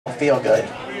feel good.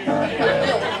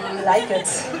 I like it.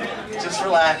 Just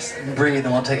relax and breathe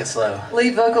and we'll take it slow.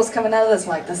 Lead vocals coming out of this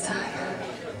mic this time.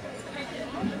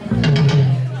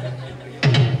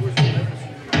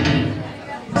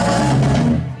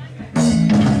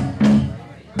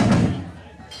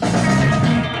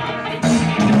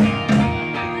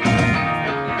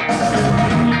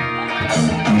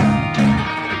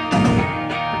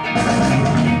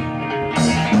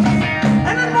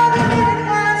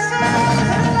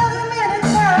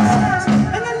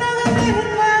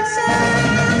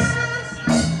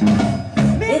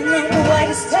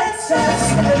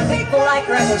 Like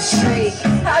Rebel Street,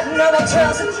 I've noble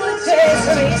trails and blue days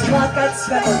for each block I'd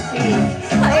step her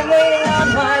feet. I'm waiting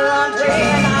on my laundry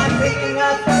and I'm picking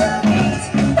up her feet.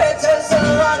 Her toes so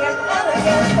long and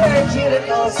elegant, her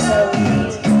cuticles so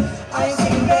neat. I've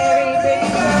seen very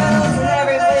pretty girls in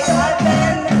every place I've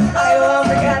been. I won't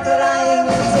forget that I am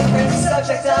a different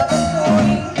subject of the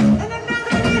queen.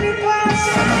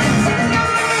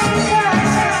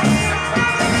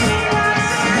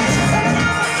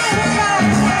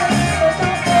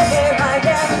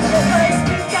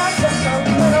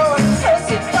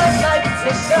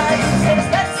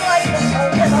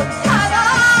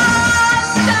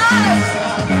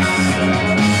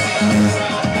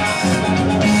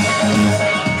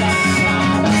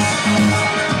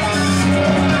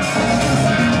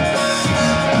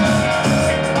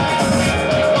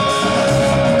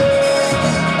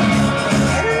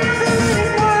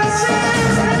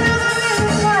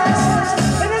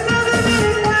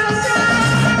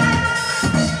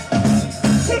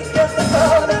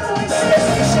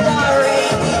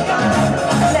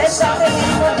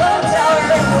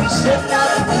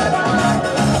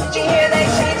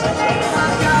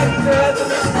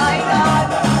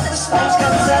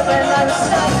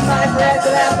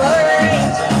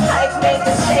 I've made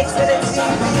mistakes, but it's too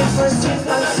too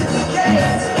close to the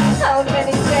gate. How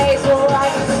many days will I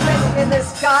be living in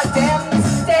this goddamn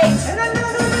state? And I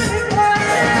know the living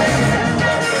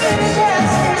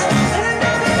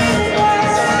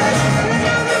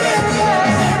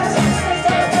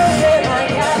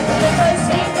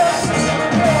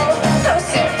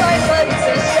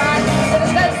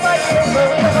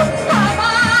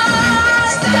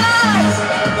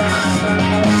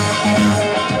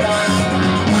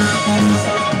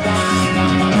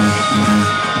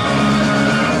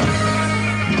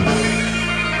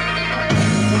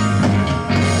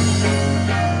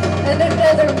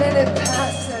another minute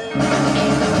passes.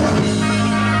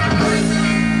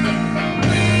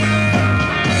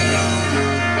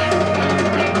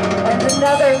 And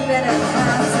another minute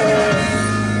passes.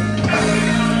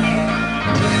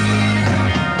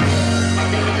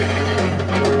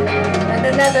 And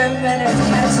another minute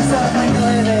catches up like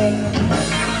living.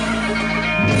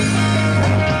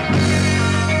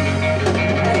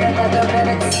 And another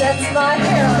minute sets my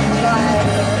hair on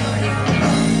fire.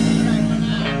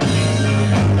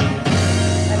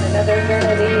 Another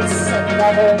minute eats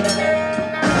another minute.